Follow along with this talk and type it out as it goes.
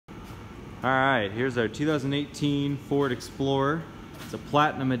All right, here's our 2018 Ford Explorer. It's a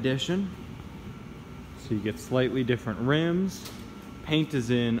Platinum Edition. So you get slightly different rims. Paint is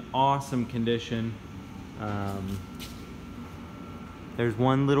in awesome condition. There's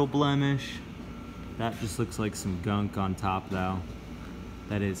one little blemish. That just looks like some gunk on top though.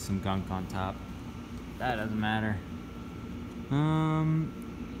 That is some gunk on top. That doesn't matter.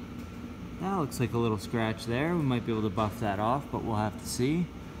 That looks like a little scratch there. We might be able to buff that off, but we'll have to see.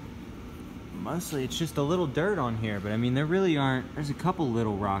 Mostly it's just a little dirt on here, but I mean there really aren't. There's a couple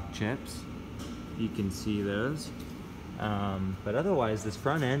little rock chips. You can see those. But otherwise this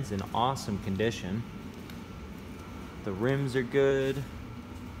front end's in awesome condition. The rims are good.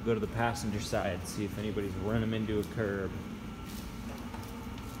 Go to the passenger side, see if anybody's run them into a curb.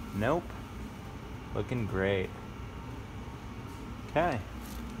 Nope. Looking great. Okay.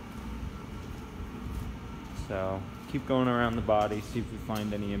 So keep going around the body, see if we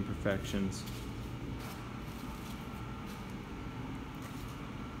find any imperfections.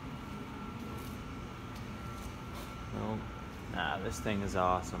 Nope. Nah, this thing is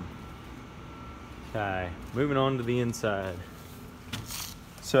awesome. Okay, moving on to the inside.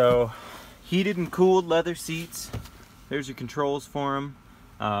 So, heated and cooled leather seats. There's your controls for them.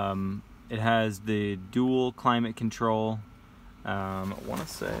 It has the dual climate control. I want to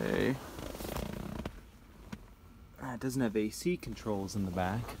say it doesn't have AC controls in the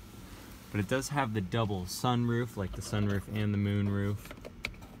back, but it does have the double sunroof, like the sunroof and the moonroof.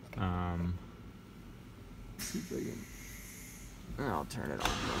 See if I can. I'll turn it on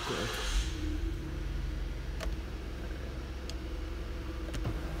real quick.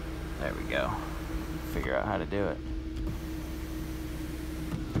 There we go. Figure out how to do it.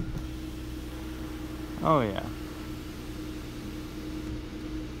 Oh yeah.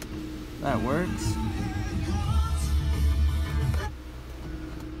 That works.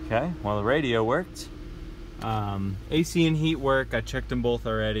 Okay, well the radio worked. AC and heat work, I checked them both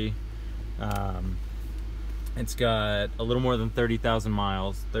already. It's got a little more than 30,000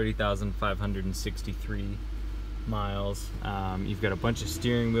 miles, 30,563 miles. You've got a bunch of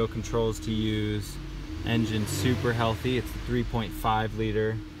steering wheel controls to use. Engine super healthy. It's the 3.5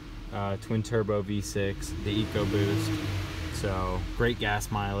 liter twin turbo V6, the EcoBoost. So great gas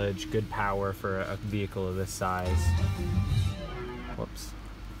mileage, good power for a vehicle of this size. Whoops.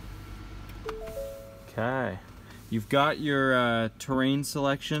 Okay, you've got your terrain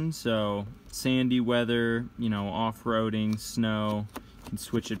selection, so sandy weather, you know, off-roading, snow, you can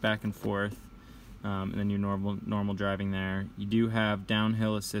switch it back and forth, and then your normal driving there. You do have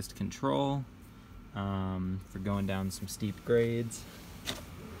downhill assist control for going down some steep grades.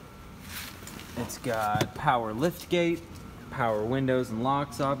 It's got power lift gate, power windows and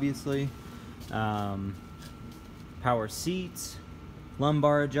locks obviously, power seats,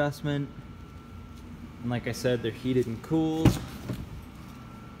 lumbar adjustment, and like I said, they're heated and cooled.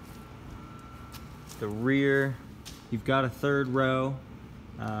 The rear, you've got a third row.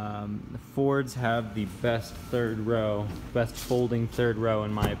 The Fords have the best third row, best folding third row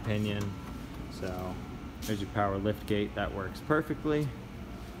in my opinion. So there's your power lift gate, that works perfectly.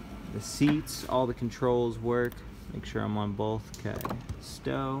 The seats, all the controls work. Make sure I'm on both. Okay,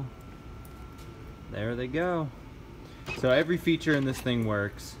 stow. There they go. So every feature in this thing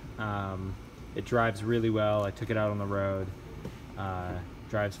works. It drives really well. I took it out on the road.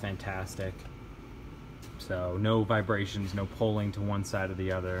 Drives fantastic. So no vibrations, no pulling to one side or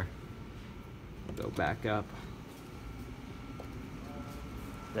the other. Go back up.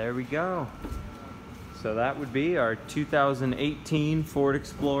 There we go. So that would be our 2018 Ford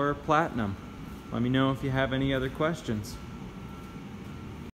Explorer Platinum. Let me know if you have any other questions.